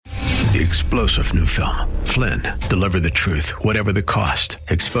The explosive new film, Flynn, Deliver the Truth, Whatever the Cost,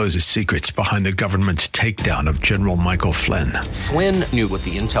 exposes secrets behind the government's takedown of General Michael Flynn. Flynn knew what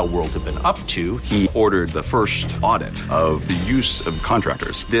the intel world had been up to. He ordered the first audit of the use of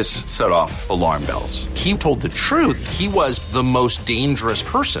contractors. This set off alarm bells. He told the truth. He was the most dangerous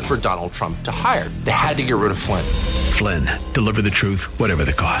person for Donald Trump to hire. They had to get rid of Flynn. Flynn, Deliver the Truth, Whatever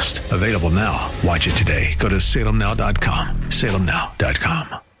the Cost. Available now. Watch it today. Go to salemnow.com.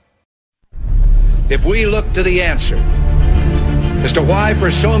 salemnow.com. If we look to the answer as to why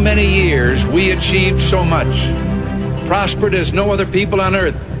for so many years we achieved so much, prospered as no other people on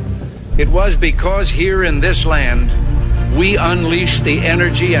earth, it was because here in this land we unleashed the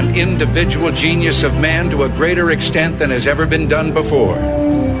energy and individual genius of man to a greater extent than has ever been done before.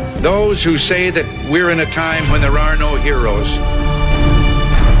 Those who say that we're in a time when there are no heroes,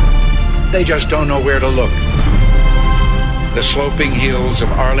 they just don't know where to look. The sloping hills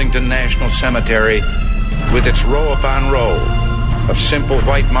of Arlington National Cemetery, with its row upon row of simple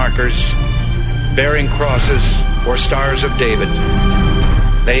white markers bearing crosses or stars of David,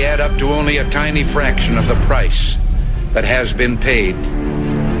 they add up to only a tiny fraction of the price that has been paid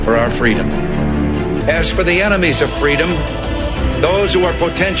for our freedom. As for the enemies of freedom, those who are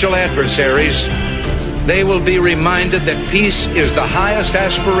potential adversaries, they will be reminded that peace is the highest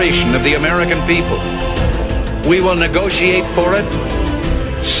aspiration of the American people. We will negotiate for it,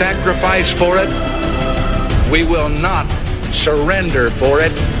 sacrifice for it. We will not surrender for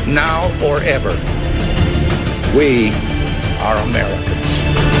it now or ever. We are Americans.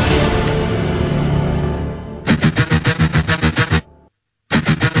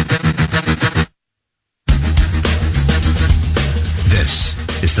 This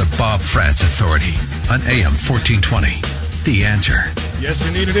is the Bob Frantz Authority on AM 1420. The Answer. Yes,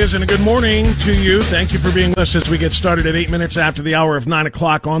 indeed it is, and a good morning to you. Thank you for being with us as we get started at 8 minutes after the hour of 9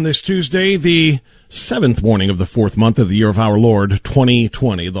 o'clock on this Tuesday, the 7th morning of the 4th month of the year of our Lord,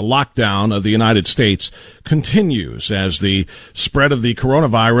 2020. The lockdown of the United States continues as the spread of the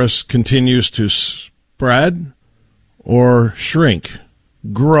coronavirus continues to spread or shrink,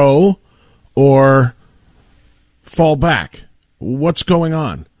 grow or fall back. What's going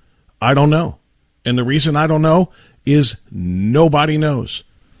on? I don't know. And the reason I don't know is nobody knows.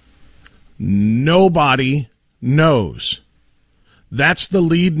 Nobody knows. That's the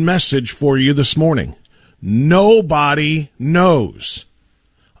lead message for you this morning. Nobody knows.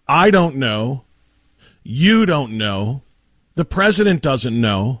 I don't know. You don't know. The president doesn't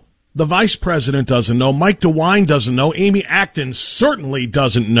know. The vice president doesn't know. Mike DeWine doesn't know. Amy Acton certainly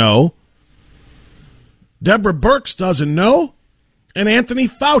doesn't know. Deborah Birx doesn't know. And Anthony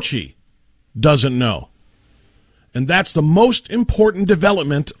Fauci doesn't know. And that's the most important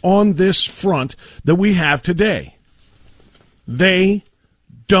development on this front that we have today. They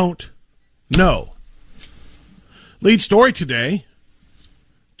don't know. Lead story today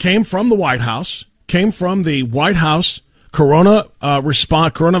came from the White House, came from the White House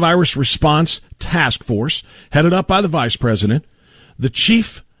coronavirus response task force, headed up by the vice president. The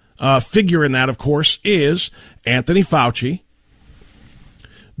chief figure in that, of course, is Anthony Fauci.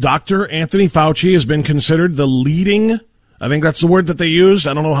 Dr. Anthony Fauci has been considered the leading, I think that's the word that they use.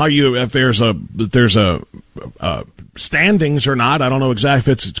 I don't know if there's a standings or not. I don't know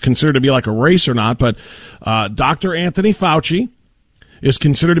exactly if it's considered to be like a race or not, but Dr. Anthony Fauci is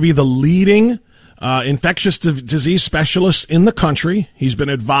considered to be the leading infectious disease specialist in the country. He's been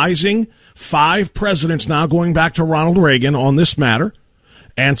advising 5 presidents now, going back to Ronald Reagan, on this matter.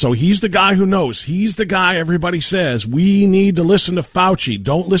 And so he's the guy who knows. He's the guy everybody says, we need to listen to Fauci.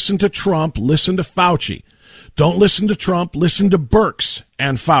 Don't listen to Trump. Listen to Fauci. Don't listen to Trump. Listen to Birx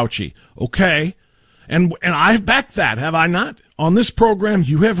and Fauci. Okay? And I've backed that, have I not? On this program,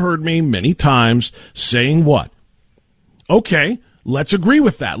 you have heard me many times saying what? Okay, let's agree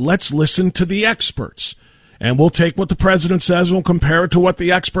with that. Let's listen to the experts. And we'll take what the president says and we'll compare it to what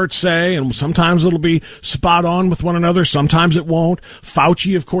the experts say. And sometimes it'll be spot on with one another. Sometimes it won't.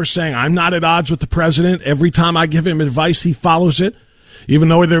 Fauci, of course, saying, I'm not at odds with the president. Every time I give him advice, he follows it. Even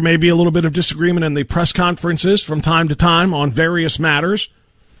though there may be a little bit of disagreement in the press conferences from time to time on various matters.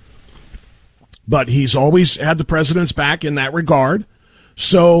 But he's always had the president's back in that regard.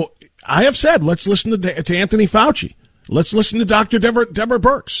 So I have said, let's listen to Anthony Fauci. Let's listen to Dr. Deborah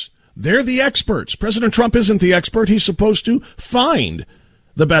Birx. They're the experts. President Trump isn't the expert. He's supposed to find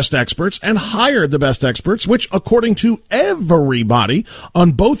the best experts and hire the best experts, which, according to everybody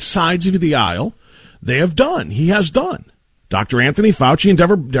on both sides of the aisle, they have done. He has done. Dr. Anthony Fauci and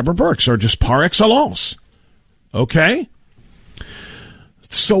Deborah Birx are just par excellence. Okay?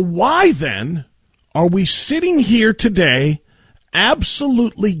 So why then are we sitting here today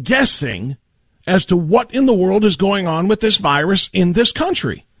absolutely guessing as to what in the world is going on with this virus in this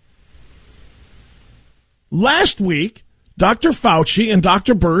country. Last week, Dr. Fauci and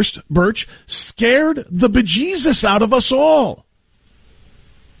Dr. Birch scared the bejesus out of us all.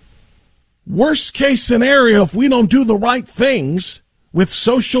 Worst case scenario, if we don't do the right things with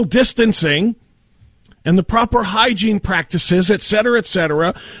social distancing and the proper hygiene practices, et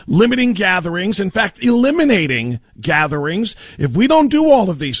cetera, limiting gatherings, in fact, eliminating gatherings, if we don't do all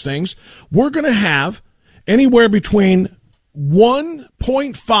of these things, we're going to have anywhere between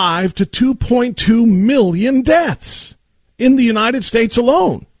 1.5 to 2.2 million deaths in the United States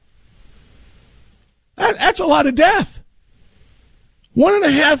alone. That's a lot of death.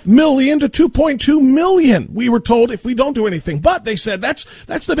 1.5 million to 2.2 million, we were told, if we don't do anything. But they said that's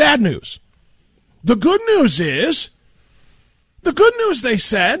the bad news. The good news, they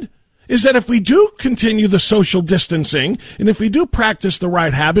said, is that if we do continue the social distancing and if we do practice the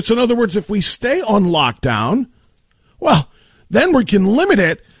right habits, in other words, if we stay on lockdown, well, then we can limit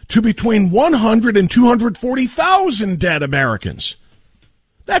it to between 100 and 240,000 dead Americans.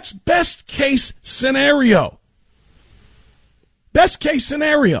 That's best case scenario. Best case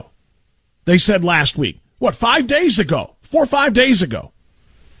scenario, they said last week. 5 days ago? 4 or 5 days ago.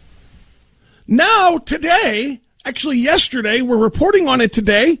 Now, today, actually yesterday, we're reporting on it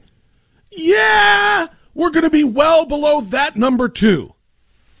today. Yeah, we're going to be well below that number too.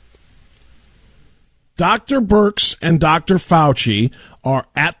 Dr. Birx and Dr. Fauci are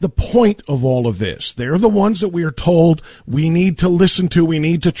at the point of all of this. They're the ones that we are told we need to listen to, we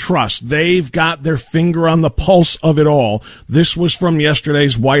need to trust. They've got their finger on the pulse of it all. This was from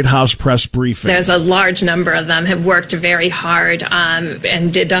yesterday's White House press briefing. There's a large number of them have worked very hard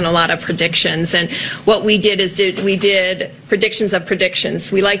and done a lot of predictions. And what we did is we did predictions of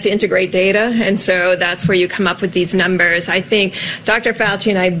predictions. We like to integrate data, and so that's where you come up with these numbers. I think Dr. Fauci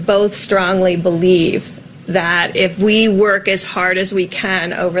and I both strongly believe that if we work as hard as we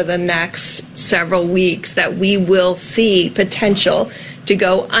can over the next several weeks, that we will see potential to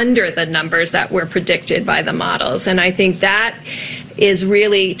go under the numbers that were predicted by the models. And I think that is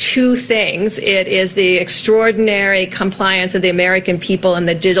really two things. It is the extraordinary compliance of the American people and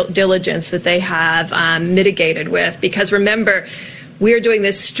the diligence that they have mitigated with. Because remember, we're doing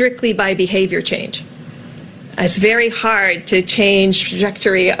this strictly by behavior change. It's very hard to change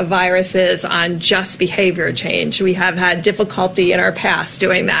trajectory of viruses on just behavior change. We have had difficulty in our past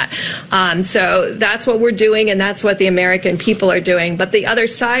doing that. So that's what we're doing, and that's what the American people are doing. But the other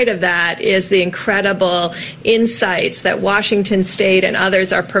side of that is the incredible insights that Washington State and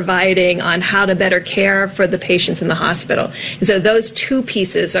others are providing on how to better care for the patients in the hospital. And so those two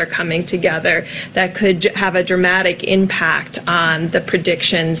pieces are coming together that could have a dramatic impact on the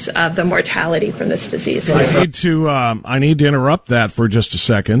predictions of the mortality from this disease. I need to interrupt that for just a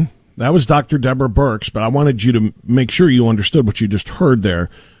second. That was Dr. Deborah Birx, but I wanted you to make sure you understood what you just heard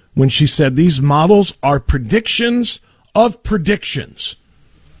there when she said these models are predictions of predictions.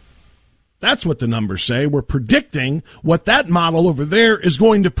 That's what the numbers say. We're predicting what that model over there is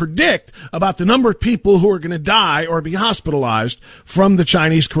going to predict about the number of people who are going to die or be hospitalized from the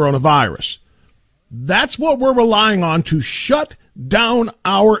Chinese coronavirus. That's what we're relying on to shut down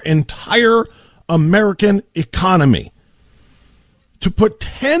our entire American economy, to put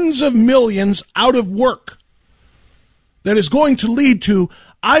tens of millions out of work. That is going to lead to,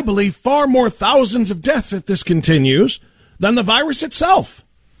 I believe, far more thousands of deaths if this continues than the virus itself.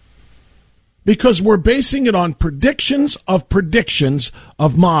 Because we're basing it on predictions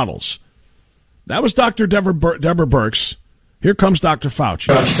of models. That was Dr. Deborah Birx. Here comes Dr.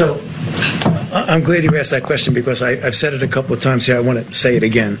 Fauci. So I'm glad you asked that question because I've said it a couple of times here. I want to say it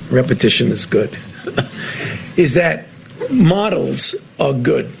again. Repetition is good. Is that models are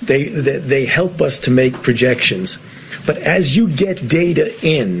good. They help us to make projections. But as you get data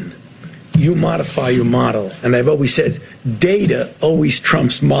in, you modify your model. And I've always said data always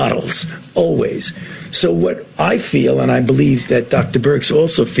trumps models, always. So what I feel, and I believe that Dr. Birx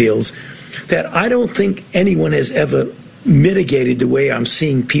also feels, that I don't think anyone has ever mitigated the way I'm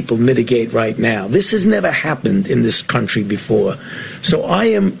seeing people mitigate right now. This has never happened in this country before. So I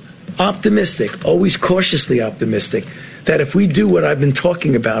am optimistic, always cautiously optimistic, that if we do what I've been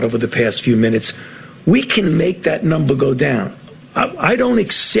talking about over the past few minutes, we can make that number go down. I don't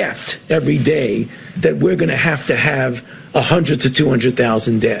accept every day that we're going to have 100 to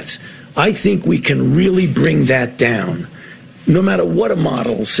 200,000 deaths. I think we can really bring that down, no matter what a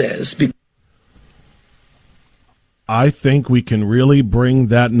model says. I think we can really bring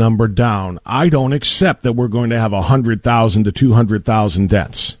that number down. I don't accept that we're going to have 100,000 to 200,000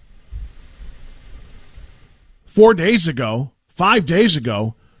 deaths. 4 days ago, 5 days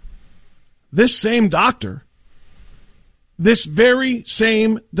ago, this same doctor, this very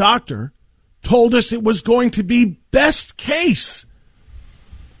same doctor, told us it was going to be best case.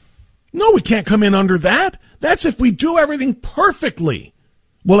 No, we can't come in under that. That's if we do everything perfectly.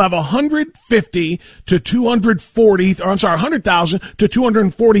 We'll have 150 to 240, or I'm sorry, 100,000 to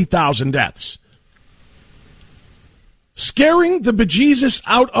 240,000 deaths. Scaring the bejesus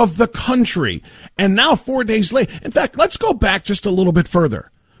out of the country. And now 4 days later. In fact, let's go back just a little bit further.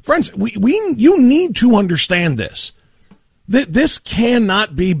 Friends, you need to understand this. This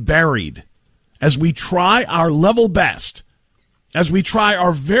cannot be buried as we try our level best, as we try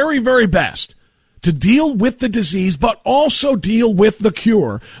our very, very best to deal with the disease, but also deal with the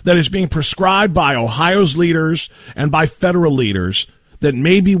cure that is being prescribed by Ohio's leaders and by federal leaders that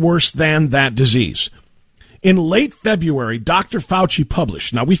may be worse than that disease. In late February, Dr. Fauci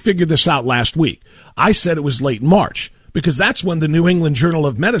published, now we figured this out last week. I said it was late March because that's when the New England Journal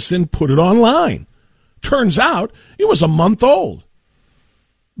of Medicine put it online. Turns out it was a month old.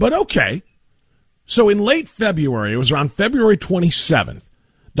 But okay. So in late February, it was around February 27th,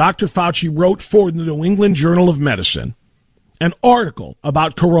 Dr. Fauci wrote for the New England Journal of Medicine an article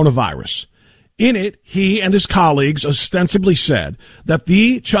about coronavirus. In it, he and his colleagues ostensibly said that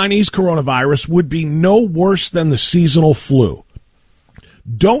the Chinese coronavirus would be no worse than the seasonal flu.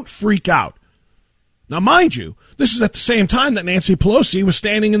 Don't freak out. Now, mind you, this is at the same time that Nancy Pelosi was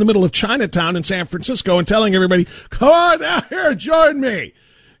standing in the middle of Chinatown in San Francisco and telling everybody, come on down here, join me.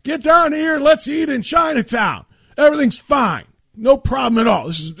 Get down here, let's eat in Chinatown. Everything's fine. No problem at all.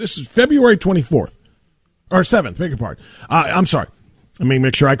 This is February 24th. Or 7th, beg your pardon. I'm sorry. Let me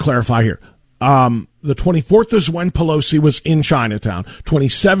make sure I clarify here. The 24th is when Pelosi was in Chinatown.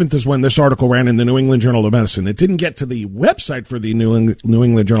 27th is when this article ran in the New England Journal of Medicine. It didn't get to the website for the New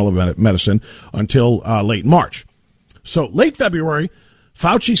England Journal of Medicine until late March. So late February,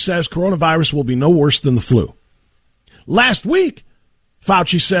 Fauci says coronavirus will be no worse than the flu. Last week,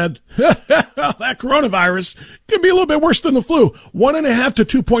 Fauci said, that coronavirus could be a little bit worse than the flu. 1.5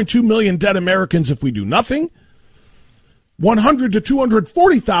 to 2.2 million dead Americans if we do nothing. 100 to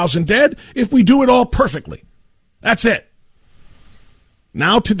 240,000 dead if we do it all perfectly. That's it.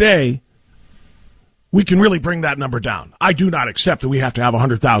 Now today, we can really bring that number down. I do not accept that we have to have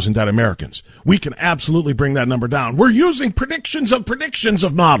 100,000 dead Americans. We can absolutely bring that number down. We're using predictions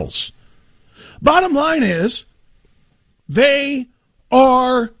of models. Bottom line is, they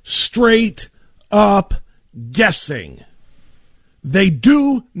are straight up guessing. They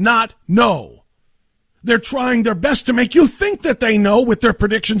do not know. They're trying their best to make you think that they know with their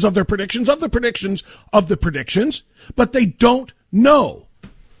predictions of their predictions of the predictions of the predictions, but they don't know.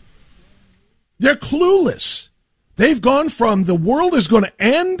 They're clueless. They've gone from the world is going to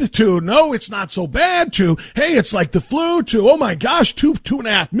end to no, it's not so bad to, hey, it's like the flu to, oh my gosh,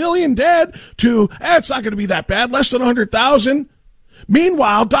 2.5 million dead to, it's not going to be that bad, less than 100,000.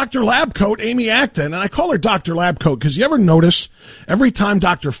 Meanwhile, Dr. Labcoat, Amy Acton, and I call her Dr. Labcoat because you ever notice every time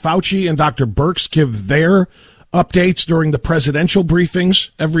Dr. Fauci and Dr. Birx give their updates during the presidential briefings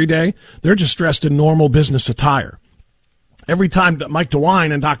every day, they're just dressed in normal business attire. Every time Mike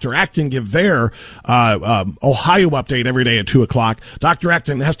DeWine and Dr. Acton give their Ohio update every day at 2 o'clock, Dr.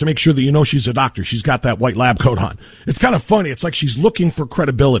 Acton has to make sure that you know she's a doctor. She's got that white lab coat on. It's kind of funny. It's like she's looking for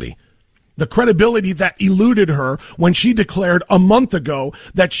credibility. The credibility that eluded her when she declared a month ago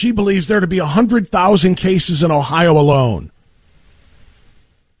that she believes there to be 100,000 cases in Ohio alone.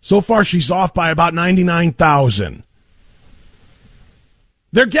 So far, she's off by about 99,000.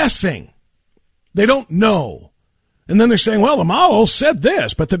 They're guessing. They don't know. And then they're saying, well, the model said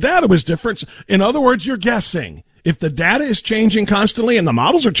this, but the data was different. In other words, you're guessing. If the data is changing constantly and the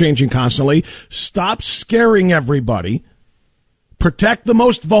models are changing constantly, stop scaring everybody. Protect the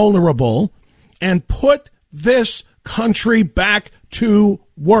most vulnerable, and put this country back to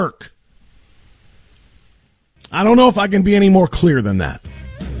work. I don't know if I can be any more clear than that.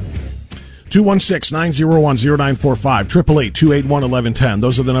 216-901-0945, 888-281-1110.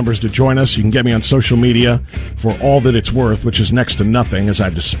 Those are the numbers to join us. You can get me on social media for all that it's worth, which is next to nothing, as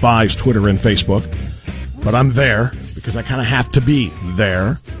I despise Twitter and Facebook. But I'm there because I kind of have to be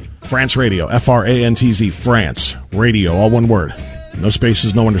there. France Radio, F-R-A-N-T-Z, France Radio, all one word. No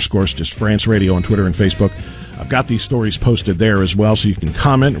spaces, no underscores, just France Radio on Twitter and Facebook. I've got these stories posted there as well, so you can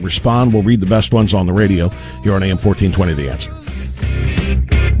comment, respond. We'll read the best ones on the radio here on AM 1420, The Answer.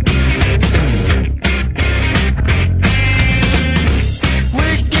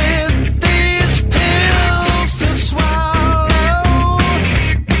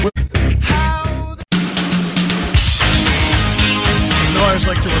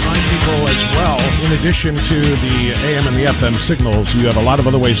 In addition to the AM and the FM signals, you have a lot of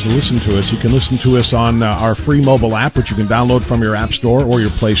other ways to listen to us. You can listen to us on our free mobile app, which you can download from your App Store or your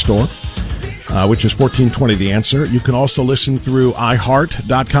Play Store, which is 1420 The Answer. You can also listen through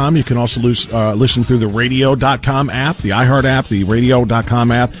iHeart.com. You can also listen through the Radio.com app, the iHeart app, the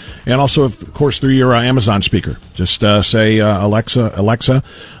Radio.com app, and also, of course, through your Amazon speaker. Just say, Alexa,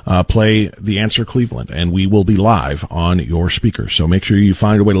 play The Answer Cleveland, and we will be live on your speaker. So make sure you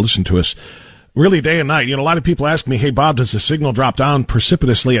find a way to listen to us really day and night. You know, a lot of people ask me, hey, Bob, does the signal drop down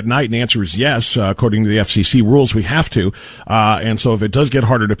precipitously at night? And the answer is yes. According to the FCC rules, we have to. And so if it does get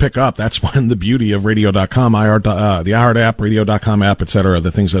harder to pick up, that's when the beauty of Radio.com, the iHeart app, Radio.com app, et cetera,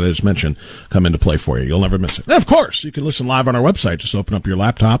 the things that I just mentioned come into play for you. You'll never miss it. And of course, you can listen live on our website. Just open up your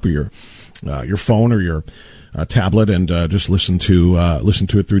laptop or your phone or your tablet and just listen to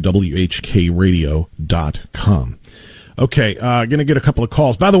it through WHKRadio.com. Okay, going to get a couple of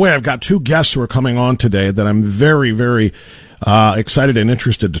calls. By the way, I've got two guests who are coming on today that I'm very, very excited and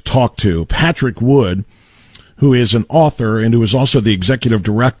interested to talk to. Patrick Wood, who is an author and who is also the executive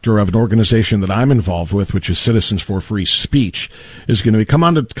director of an organization that I'm involved with, which is Citizens for Free Speech, is going to be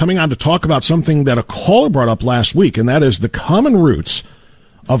coming on to talk about something that a caller brought up last week, and that is the common roots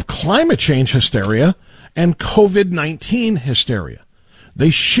of climate change hysteria and COVID-19 hysteria. They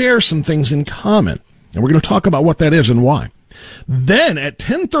share some things in common. And we're going to talk about what that is and why. Then at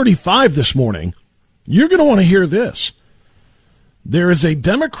 10:35 this morning, you're going to want to hear this. There is a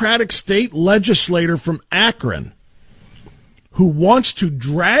Democratic state legislator from Akron who wants to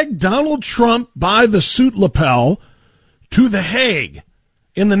drag Donald Trump by the suit lapel to The Hague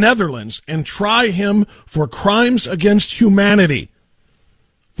in the Netherlands and try him for crimes against humanity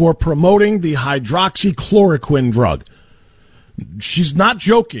for promoting the hydroxychloroquine drug. She's not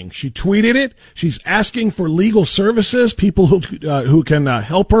joking. She tweeted it. She's asking for legal services, people who can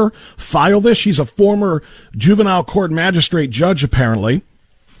help her file this. She's a former juvenile court magistrate judge, apparently.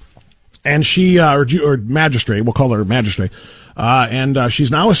 And she, or magistrate, we'll call her magistrate. And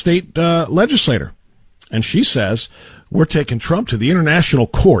she's now a state legislator. And she says, we're taking Trump to the International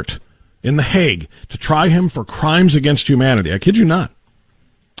Court in The Hague to try him for crimes against humanity. I kid you not.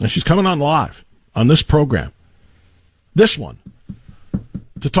 And she's coming on live on this program. This one,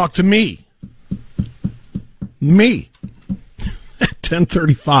 to talk to me at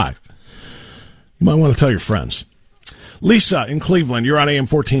 10:35. You might want to tell your friends. Lisa in Cleveland, you're on AM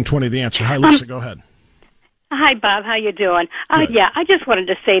 1420, The Answer. Hi, Lisa, go ahead. Hi, Bob. How you doing? Yeah, I just wanted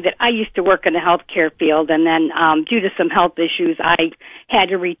to say that I used to work in the healthcare field, and then due to some health issues, I had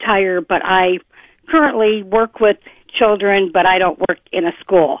to retire, but I currently work with children, but I don't work in a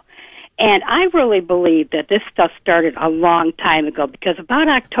school. And I really believe that this stuff started a long time ago, because about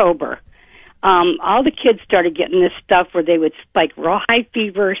October, all the kids started getting this stuff where they would spike real high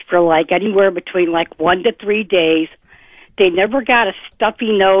fevers for like anywhere between like 1 to 3 days. They never got a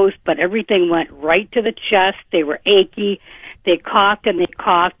stuffy nose, but everything went right to the chest. They were achy. They coughed and they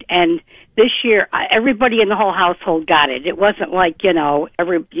coughed. And this year, everybody in the whole household got it. It wasn't like, oh,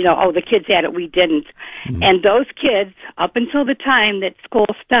 the kids had it, we didn't. Mm-hmm. And those kids, up until the time that school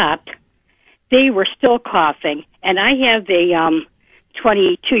stopped, they were still coughing. And I have a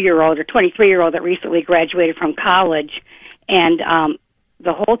 22-year-old or 23-year-old that recently graduated from college. And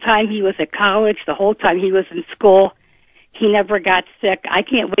the whole time he was at college, the whole time he was in school, he never got sick. I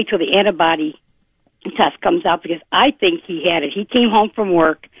can't wait till the antibody test comes out, because I think he had it. He came home from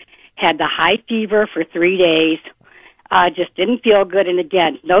work, had the high fever for 3 days, just didn't feel good. And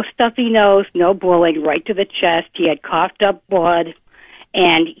again, no stuffy nose, no blowing, right to the chest. He had coughed up blood.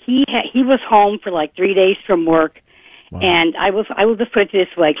 And he was home for like 3 days from work. Wow. And I will just put it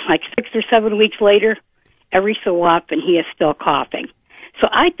this way, like 6 or 7 weeks later, every so often he is still coughing. So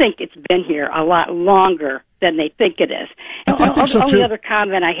I think it's been here a lot longer than they think it is. And the only other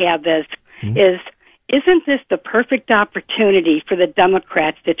comment I have isn't this the perfect opportunity for the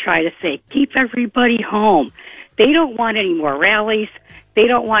Democrats to try to say, keep everybody home? They don't want any more rallies. They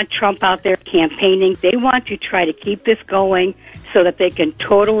don't want Trump out there campaigning. They want to try to keep this going so that they can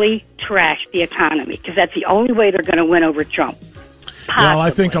totally trash the economy, because that's the only way they're going to win over Trump. Possibly. Well,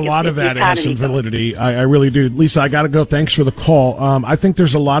 I think a lot of that has some validity. I really do. Lisa, I got to go. Thanks for the call. I think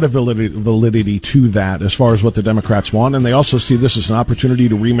there's a lot of validity to that as far as what the Democrats want, and they also see this as an opportunity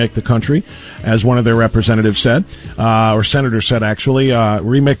to remake the country, as one of their representatives said, or senators said, actually.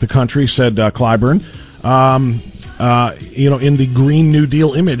 Remake the country, said Clyburn. In the Green New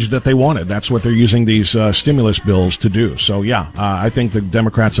Deal image that they wanted. That's what they're using these stimulus bills to do. So, yeah, I think the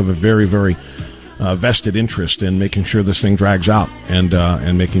Democrats have a very, very vested interest in making sure this thing drags out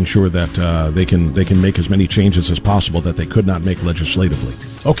and making sure that they can make as many changes as possible that they could not make legislatively.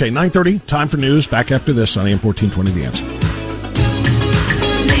 Okay, 9:30, time for news. Back after this on AM 1420 The Answer.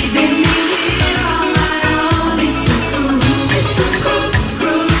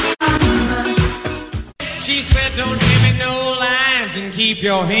 She said, don't give me no lines and keep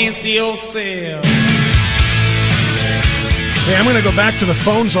your hands to yourself. Hey, I'm going to go back to the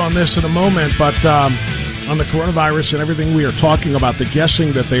phones on this in a moment, but on the coronavirus and everything we are talking about, the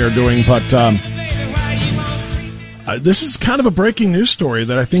guessing that they are doing, but this is kind of a breaking news story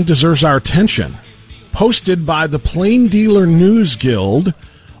that I think deserves our attention. Posted by the Plain Dealer News Guild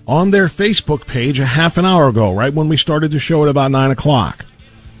on their Facebook page a half an hour ago, right when we started the show at about 9 o'clock.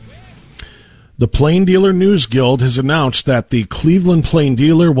 The Plain Dealer News Guild has announced that the Cleveland Plain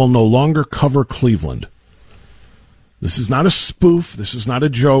Dealer will no longer cover Cleveland. This is not a spoof. This is not a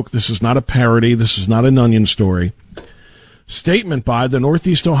joke. This is not a parody. This is not an Onion story. Statement by the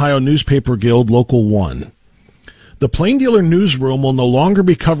Northeast Ohio Newspaper Guild, Local 1. The Plain Dealer Newsroom will no longer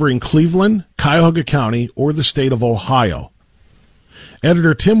be covering Cleveland, Cuyahoga County, or the state of Ohio.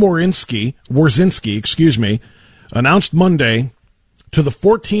 Editor Tim Warzinski, announced Monday to the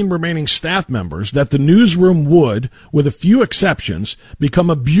 14 remaining staff members that the newsroom would, with a few exceptions,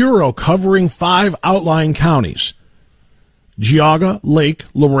 become a bureau covering 5 outlying counties: Geauga, Lake,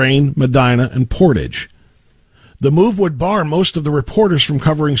 Lorain, Medina, and Portage. The move would bar most of the reporters from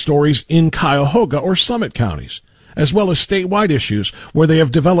covering stories in Cuyahoga or Summit counties, as well as statewide issues where they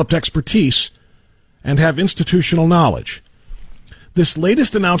have developed expertise and have institutional knowledge. This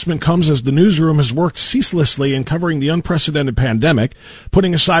latest announcement comes as the newsroom has worked ceaselessly in covering the unprecedented pandemic,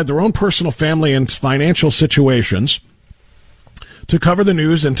 putting aside their own personal family and financial situations to cover the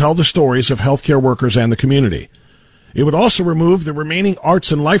news and tell the stories of healthcare workers and the community. It would also remove the remaining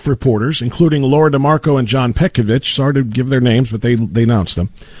arts and life reporters, including Laura DeMarco and John Pekovich, sorry to give their names, but they announced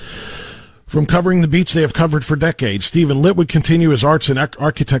them, from covering the beats they have covered for decades. Stephen Litt would continue as arts and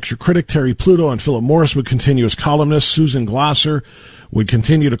architecture critic. Terry Pluto and Philip Morris would continue as columnists. Susan Glasser would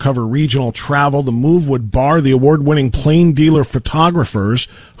continue to cover regional travel. The move would bar the award-winning Plain Dealer photographers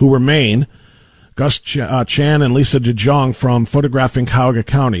who remain, Gus Chan and Lisa DeJong, from photographing Cuyahoga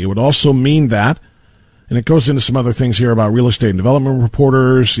County. It would also mean that, and it goes into some other things here about real estate and development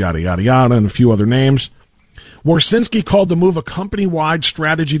reporters, yada, yada, yada, and a few other names. Warzinski called the move a company-wide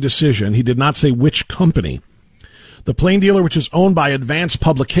strategy decision. He did not say which company. The Plain Dealer, which is owned by Advance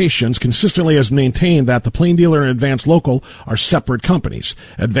Publications, consistently has maintained that the Plain Dealer and Advance Local are separate companies.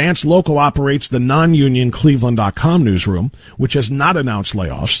 Advance Local operates the non-union Cleveland.com newsroom, which has not announced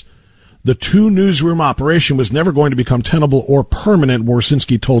layoffs. The two-newsroom operation was never going to become tenable or permanent,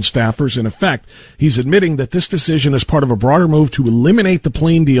 Warzinski told staffers. In effect, he's admitting that this decision is part of a broader move to eliminate the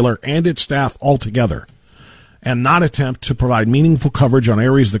Plain Dealer and its staff altogether, and not attempt to provide meaningful coverage on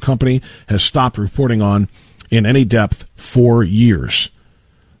areas the company has stopped reporting on in any depth for years.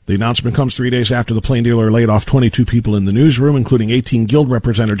 The announcement comes 3 days after the Plain Dealer laid off 22 people in the newsroom, including 18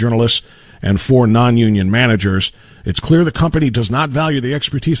 Guild-represented journalists and 4 non-union managers. It's clear the company does not value the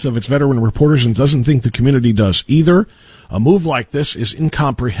expertise of its veteran reporters and doesn't think the community does either. A move like this is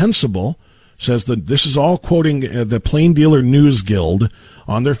incomprehensible, says that. This is all quoting the Plain Dealer News Guild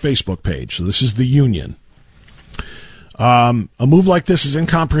on their Facebook page. So this is the union. A move like this is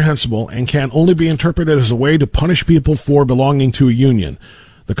incomprehensible and can only be interpreted as a way to punish people for belonging to a union.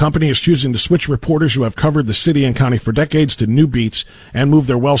 The company is choosing to switch reporters who have covered the city and county for decades to new beats and move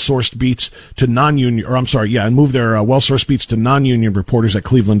their well-sourced beats to non-union, well-sourced beats to non-union reporters at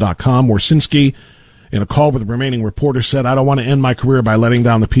Cleveland.com. Warzinski, in a call with the remaining reporters, said, "I don't want to end my career by letting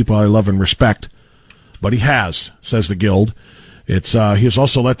down the people I love and respect." But he has, says the Guild. He has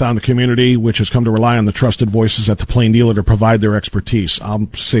also let down the community, which has come to rely on the trusted voices at the Plain Dealer to provide their expertise. I'll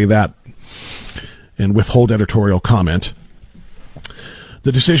say that and withhold editorial comment.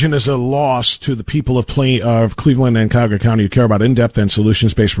 The decision is a loss to the people of Cleveland and Cuyahoga County who care about in-depth and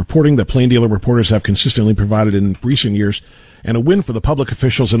solutions-based reporting that Plain Dealer reporters have consistently provided in recent years, and a win for the public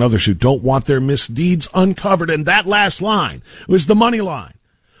officials and others who don't want their misdeeds uncovered. And that last line was the money line.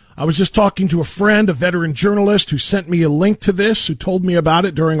 I was just talking to a friend, a veteran journalist, who sent me a link to this, who told me about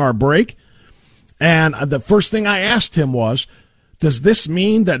it during our break. And the first thing I asked him was, does this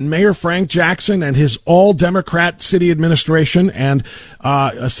mean that Mayor Frank Jackson and his all-Democrat city administration and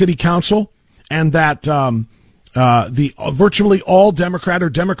city council, and that the virtually all-Democrat or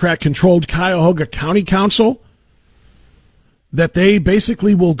Democrat-controlled Cuyahoga County Council, that they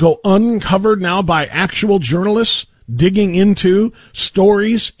basically will go uncovered now by actual journalists digging into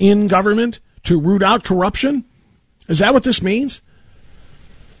stories in government, to root out corruption? Is that what this means?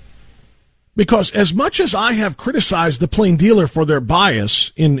 Because as much as I have criticized the Plain Dealer for their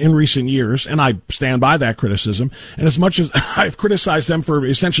bias in recent years, and I stand by that criticism, and as much as I've criticized them for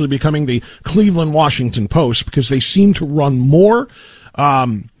essentially becoming the Cleveland Washington Post, because they seem to run more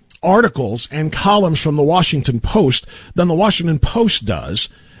articles and columns from the Washington Post than the Washington Post does,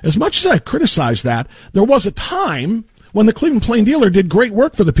 as much as I criticize that, there was a time when the Cleveland Plain Dealer did great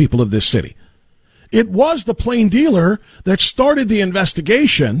work for the people of this city. It was the Plain Dealer that started the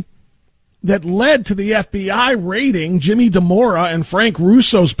investigation that led to the FBI raiding Jimmy DeMora and Frank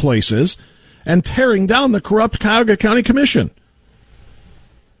Russo's places and tearing down the corrupt Cuyahoga County Commission,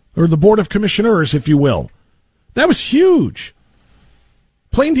 or the Board of Commissioners, if you will. That was huge.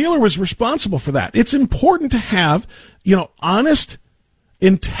 Plain Dealer was responsible for that. It's important to have, honest,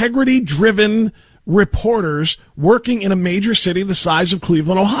 integrity-driven reporters working in a major city the size of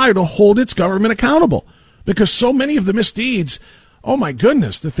Cleveland, Ohio, to hold its government accountable, because so many of the misdeeds, oh my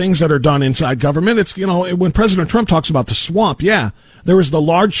goodness, the things that are done inside government. It's, when President Trump talks about the swamp, there is the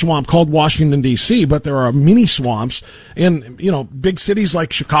large swamp called Washington, D.C., but there are mini swamps in, big cities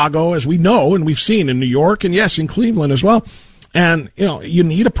like Chicago, as we know, and we've seen in New York, and yes, in Cleveland as well. And, you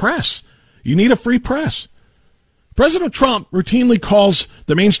need a press. You need a free press. President Trump routinely calls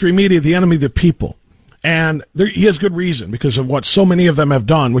the mainstream media the enemy of the people. And he has good reason, because of what so many of them have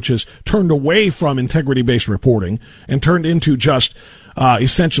done, which is turned away from integrity-based reporting and turned into just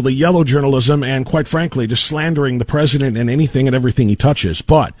essentially yellow journalism and, quite frankly, just slandering the president and anything and everything he touches.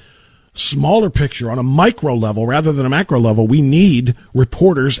 But smaller picture, on a micro level rather than a macro level, we need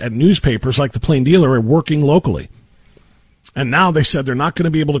reporters at newspapers like the Plain Dealer working locally. And now they said they're not going to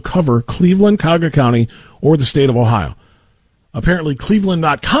be able to cover Cleveland, Cuyahoga County, or the state of Ohio. Apparently,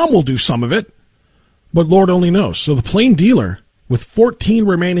 Cleveland.com will do some of it, but Lord only knows. So the Plain Dealer, with 14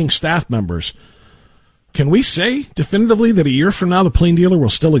 remaining staff members, can we say definitively that a year from now the Plain Dealer will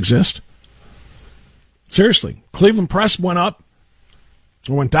still exist? Seriously, Cleveland Press went up,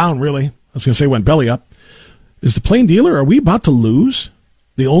 or went down, really. I was going to say went belly up. Is the Plain Dealer, are we about to lose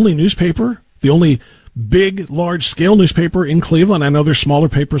the only newspaper, the only big, large-scale newspaper in Cleveland? I know there's smaller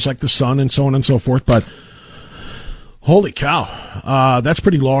papers like The Sun and so on and so forth, but holy cow, that's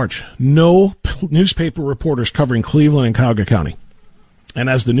pretty large. No newspaper reporters covering Cleveland and Cuyahoga County. And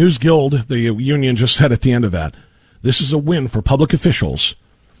as the News Guild, the union, just said at the end of that, this is a win for public officials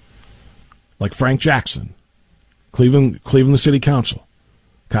like Frank Jackson, Cleveland City Council,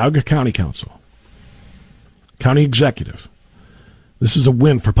 Cuyahoga County Council, County Executive. This is a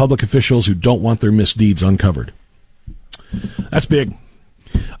win for public officials who don't want their misdeeds uncovered. That's big.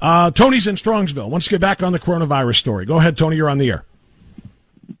 Tony's in Strongsville. Wants to get back on the coronavirus story. Go ahead, Tony. You're on the air.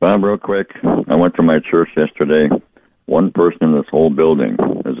 Bob, real quick. I went to my church yesterday. One person in this whole building.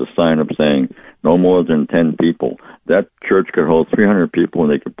 There's a sign up saying no more than 10 people. That church could hold 300 people,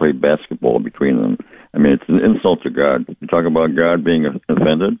 and they could play basketball between them. I mean, it's an insult to God. You talk about God being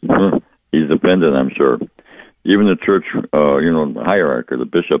offended? He's offended, I'm sure. Even the church, the hierarchy, the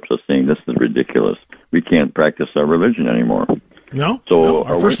bishops are saying this is ridiculous. We can't practice our religion anymore. No.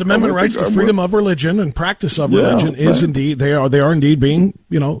 Our First Amendment rights to freedom of religion and practice of religion is indeed, they are indeed being,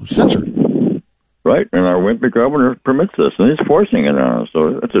 censored. Right, and our wimpy governor permits this, and he's forcing it on us.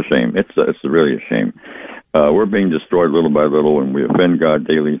 So it's a shame. It's really a shame. We're being destroyed little by little, and we offend God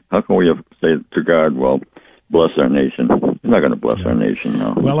daily. How can we say to God, well, bless our nation? He's not going to bless our nation,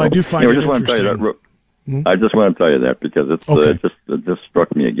 no. Well, I do find it interesting. I just want to tell you that because it just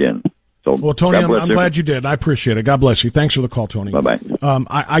struck me again. So, well, Tony, I'm glad you did. I appreciate it. God bless you. Thanks for the call, Tony. Bye-bye.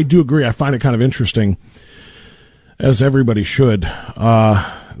 I do agree. I find it kind of interesting, as everybody should,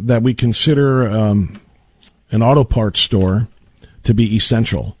 that we consider an auto parts store to be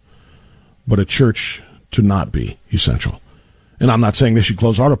essential, but a church to not be essential. And I'm not saying they should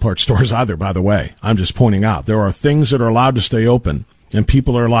close auto parts stores either, by the way. I'm just pointing out there are things that are allowed to stay open, and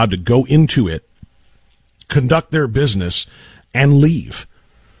people are allowed to go into it, conduct their business, and leave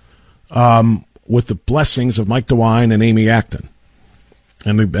with the blessings of Mike DeWine and Amy Acton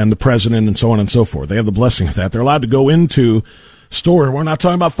and the president and so on and so forth. They have the blessing of that. They're allowed to go into store. We're not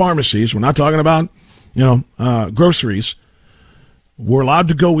talking about pharmacies. We're not talking about, groceries. We're allowed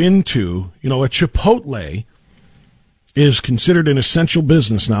to go into, a Chipotle is considered an essential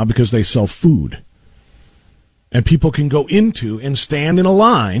business now because they sell food. And people can go into and stand in a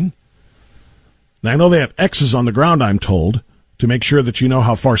line. Now, I know they have X's on the ground, I'm told, to make sure that you know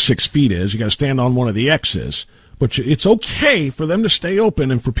how far 6 feet is. You got to stand on one of the X's. But it's okay for them to stay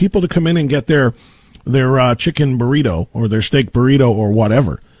open and for people to come in and get their chicken burrito or their steak burrito or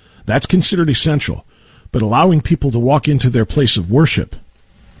whatever. That's considered essential. But allowing people to walk into their place of worship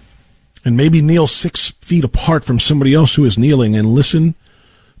and maybe kneel 6 feet apart from somebody else who is kneeling and listen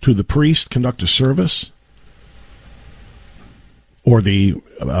to the priest conduct a service, or the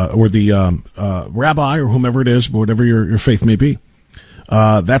rabbi, or whomever it is, whatever your faith may be.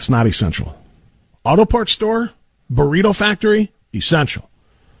 That's not essential. Auto parts store, burrito factory, essential.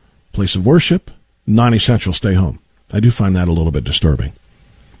 Place of worship, non-essential. Stay home. I do find that a little bit disturbing.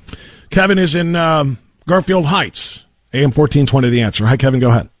 Kevin is in Garfield Heights, AM 1420, The Answer. Hi, Kevin. Go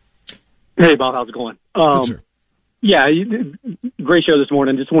ahead. Hey, Bob. How's it going? Good, sir. Yeah, great show this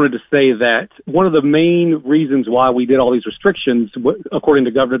morning. Just wanted to say that one of the main reasons why we did all these restrictions, according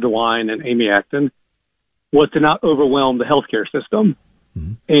to Governor DeWine and Amy Acton, was to not overwhelm the healthcare system.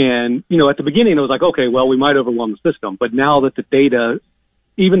 Mm-hmm. And, at the beginning, it was like, okay, well, we might overwhelm the system. But now that the data,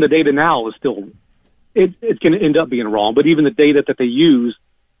 even the data now is still, it's going to end up being wrong. But even the data that they use,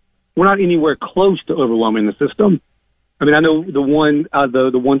 we're not anywhere close to overwhelming the system. I mean, I know the one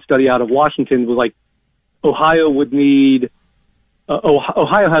study out of Washington was like, Ohio would need,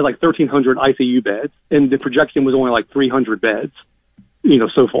 Ohio has like 1,300 ICU beds, and the projection was only like 300 beds,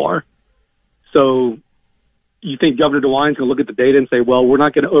 so far. So you think Governor DeWine's going to look at the data and say, well, we're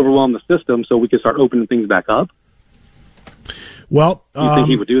not going to overwhelm the system so we can start opening things back up? Well, you think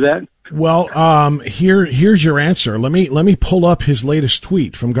he would do that? Well, here's your answer. Let me pull up his latest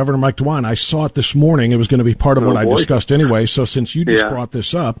tweet from Governor Mike DeWine. I saw it this morning. It was going to be part of what I discussed anyway. So since you just brought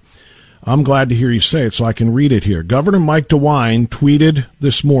this up, I'm glad to hear you say it so I can read it here. Governor Mike DeWine tweeted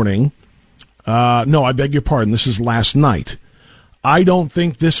this morning. No, I beg your pardon. This is last night. I don't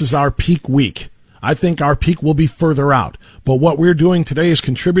think this is our peak week. I think our peak will be further out. But what we're doing today is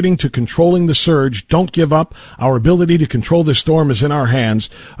contributing to controlling the surge. Don't give up. Our ability to control this storm is in our hands.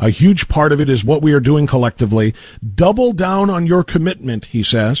 A huge part of it is what we are doing collectively. Double down on your commitment, he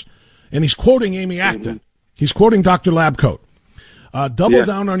says. And he's quoting Amy Acton. He's quoting Dr. Labcoat. Double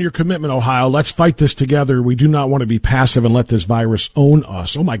down on your commitment, Ohio. Let's fight this together. We do not want to be passive and let this virus own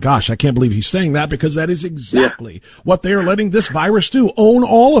us. Oh, my gosh, I can't believe he's saying that, because that is exactly what they are letting this virus do, own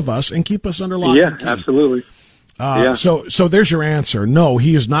all of us and keep us under lock and key. Absolutely. So there's your answer. No,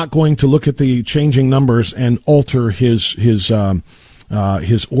 he is not going to look at the changing numbers and alter his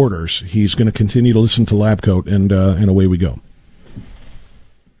orders. He's going to continue to listen to Labcoat, and away we go.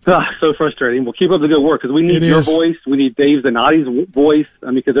 So frustrating. Well, keep up the good work, because we need your voice. We need Dave Zanotti's voice. I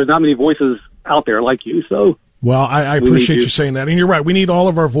mean, because there's not many voices out there like you. So, well, I appreciate you saying that. And you're right. We need all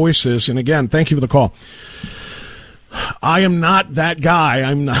of our voices. And again, thank you for the call. I am not that guy.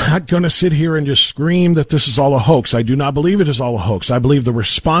 I'm not going to sit here and just scream that this is all a hoax. I do not believe it is all a hoax. I believe the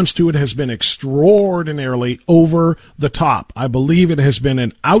response to it has been extraordinarily over the top. I believe it has been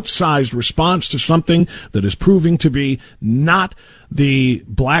an outsized response to something that is proving to be not the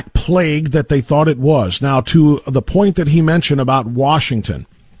Black Plague that they thought it was. Now, to the point that he mentioned about Washington,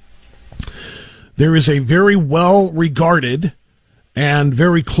 there is a very well-regarded and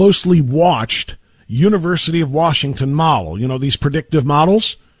very closely watched University of Washington model. You know, these predictive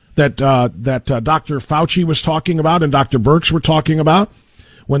models that Dr. Fauci was talking about and Dr. Birx were talking about,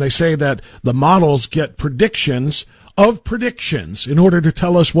 when they say that the models get predictions of predictions in order to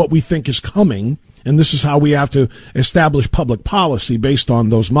tell us what we think is coming. And this is how we have to establish public policy based on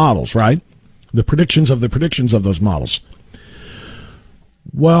those models, right? The predictions of those models.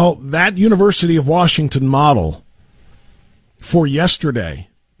 Well, that University of Washington model for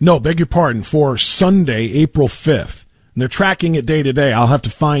for Sunday, April 5th, and they're tracking it day to day. I'll have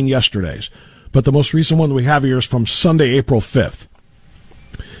to find yesterday's. But the most recent one that we have here is from Sunday, April 5th.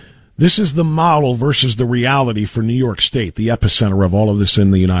 This is the model versus the reality for New York State, the epicenter of all of this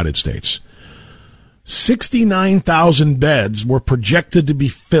in the United States. 69,000 beds were projected to be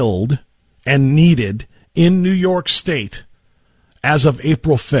filled and needed in New York State as of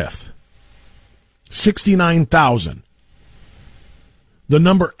April 5th. 69,000. The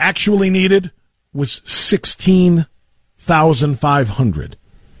number actually needed was 16,500.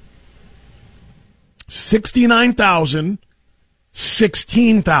 69,000,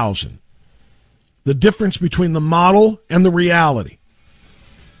 16,000. The difference between the model and the reality.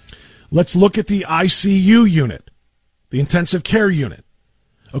 Let's look at the ICU unit, the intensive care unit.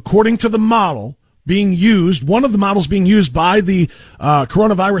 According to the model being used, one of the models being used by the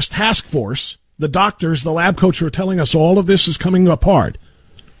coronavirus task force, the doctors, the lab coats who are telling us all of this is coming apart.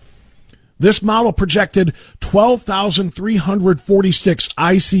 This model projected 12,346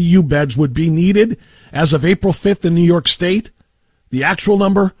 ICU beds would be needed as of April 5th in New York State. The actual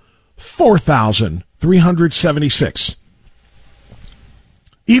number, 4,376.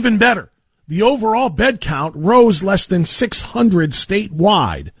 Even better, the overall bed count rose less than 600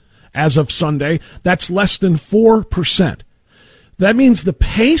 statewide as of Sunday. That's less than 4%. That means the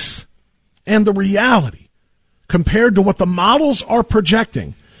pace and the reality compared to what the models are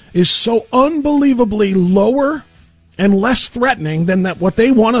projecting is so unbelievably lower and less threatening than what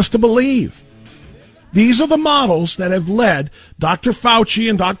they want us to believe. These are the models that have led Dr. Fauci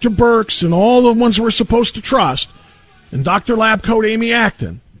and Dr. Birx and all the ones we're supposed to trust, and Dr. Lab Coat Amy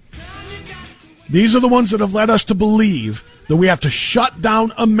Acton. These are the ones that have led us to believe that we have to shut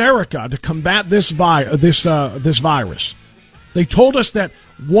down America to combat this virus. They told us that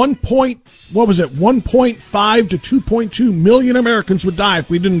 1.5 to 2.2 million Americans would die if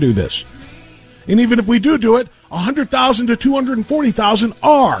we didn't do this. And even if we do it, 100,000 to 240,000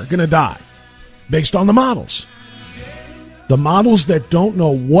 are going to die, based on the models. The models that don't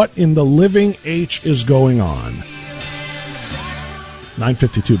know what in the living H is going on.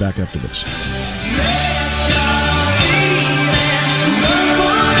 9:52, back after this.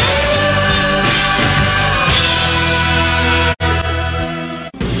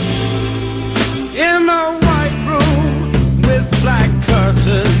 In a white room with black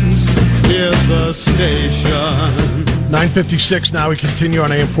curtains near the station. 9:56 now. We continue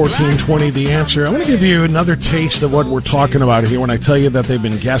on AM 1420, The Answer. I want to give you another taste of what we're talking about here when I tell you that they've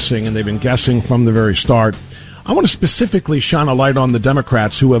been guessing, and they've been guessing from the very start. I want to specifically shine a light on the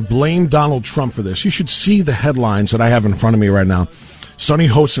Democrats who have blamed Donald Trump for this. You should see the headlines that I have in front of me right now. Sonny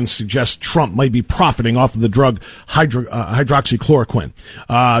Hosen suggests Trump might be profiting off of the drug hydroxychloroquine.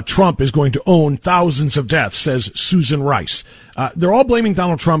 Trump is going to own thousands of deaths, says Susan Rice. They're all blaming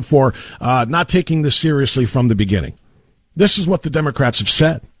Donald Trump for not taking this seriously from the beginning. This is what the Democrats have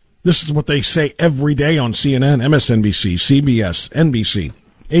said. This is what they say every day on CNN, MSNBC, CBS, NBC,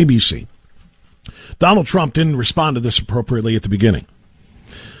 ABC. Donald Trump didn't respond to this appropriately at the beginning.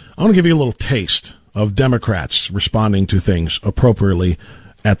 I want to give you a little taste of Democrats responding to things appropriately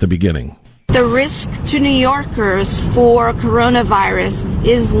at the beginning. The risk to New Yorkers for coronavirus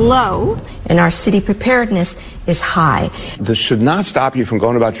is low, and our city preparedness is high. This should not stop you from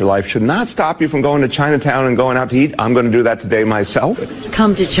going about your life, should not stop you from going to Chinatown and going out to eat. I'm going to do that today myself.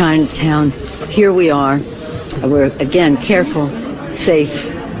 Come to Chinatown. Here we are. We're, again, careful, safe,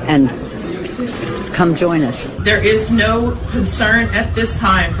 and come join us. There is no concern at this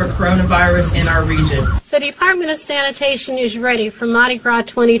time for coronavirus in our region. The Department of Sanitation is ready for Mardi Gras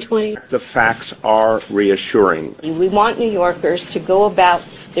 2020. The facts are reassuring. We want New Yorkers to go about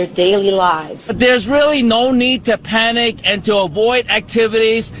their daily lives. There's really no need to panic and to avoid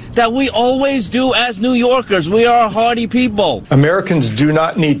activities that we always do as New Yorkers. We are a hardy people. Americans do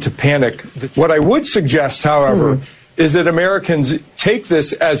not need to panic. What I would suggest, however, is that Americans take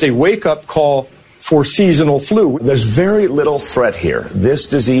this as a wake-up call for seasonal flu. There's very little threat here. This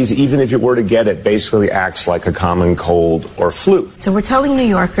disease, even if you were to get it, basically acts like a common cold or flu. So we're telling New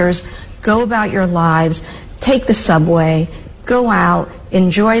Yorkers, go about your lives, take the subway, go out,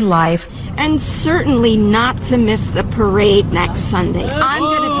 enjoy life, and certainly not to miss the parade next Sunday. I'm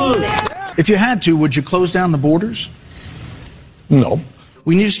going to be there. If you had to, would you close down the borders? No.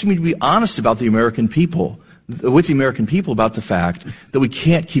 We need to be honest about the American people. With the American people about the fact that we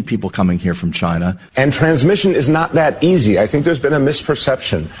can't keep people coming here from China. And transmission is not that easy. I think there's been a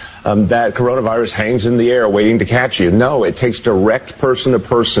misperception that coronavirus hangs in the air waiting to catch you. No, it takes direct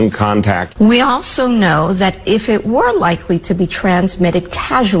person-to-person contact. We also know that if it were likely to be transmitted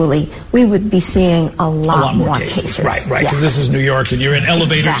casually, we would be seeing a lot more cases. Right, because this is New York and you're in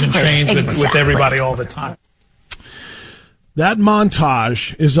elevators and trains with everybody all the time. That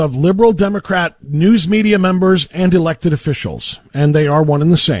montage is of liberal Democrat news media members and elected officials, and they are one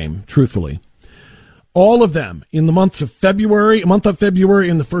and the same, truthfully. All of them in the month of February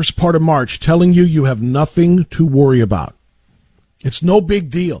and the first part of March telling you have nothing to worry about. It's no big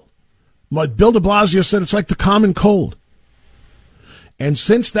deal. Bill de Blasio said it's like the common cold. And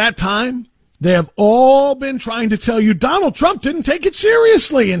since that time, they have all been trying to tell you Donald Trump didn't take it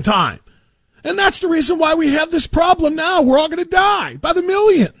seriously in time. And that's the reason why we have this problem now. We're all going to die by the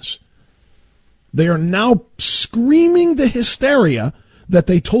millions. They are now screaming the hysteria that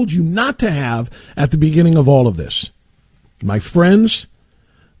they told you not to have at the beginning of all of this. My friends,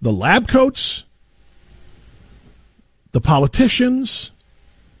 the lab coats, the politicians,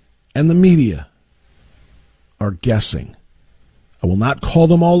 and the media are guessing. I will not call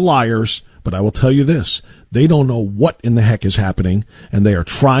them all liars, but I will tell you this. They don't know what in the heck is happening, and they are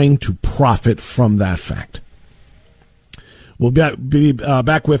trying to profit from that fact. We'll be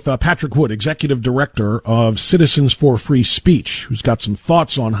back with Patrick Wood, Executive Director of Citizens for Free Speech, who's got some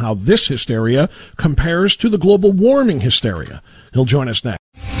thoughts on how this hysteria compares to the global warming hysteria. He'll join us next.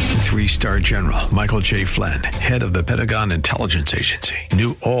 3-star general Michael J. Flynn, head of the Pentagon Intelligence Agency,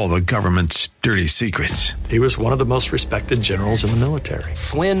 knew all the government's dirty secrets. He was one of the most respected generals in the military.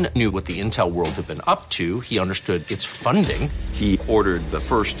 Flynn knew what the intel world had been up to. He understood its funding. He ordered the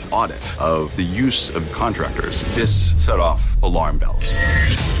first audit of the use of contractors. This set off alarm bells.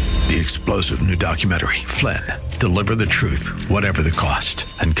 The explosive new documentary, Flynn, Deliver the Truth, Whatever the Cost,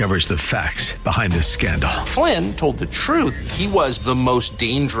 uncovers the facts behind this scandal. Flynn told the truth. He was the most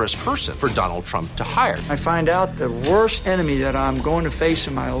dangerous person for Donald Trump to hire. I find out the worst enemy that I'm going to face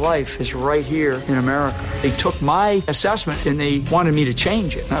in my life is right here in America. They took my assessment and they wanted me to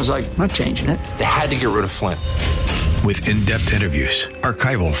change it. And I was like, I'm not changing it. They had to get rid of Flynn. With in-depth interviews,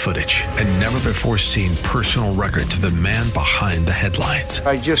 archival footage, and never-before-seen personal records of the man behind the headlines.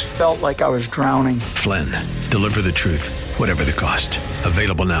 I just felt like I was drowning. Flynn, Deliver the Truth, Whatever the Cost.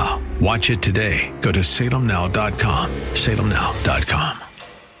 Available now. Watch it today. Go to salemnow.com. salemnow.com.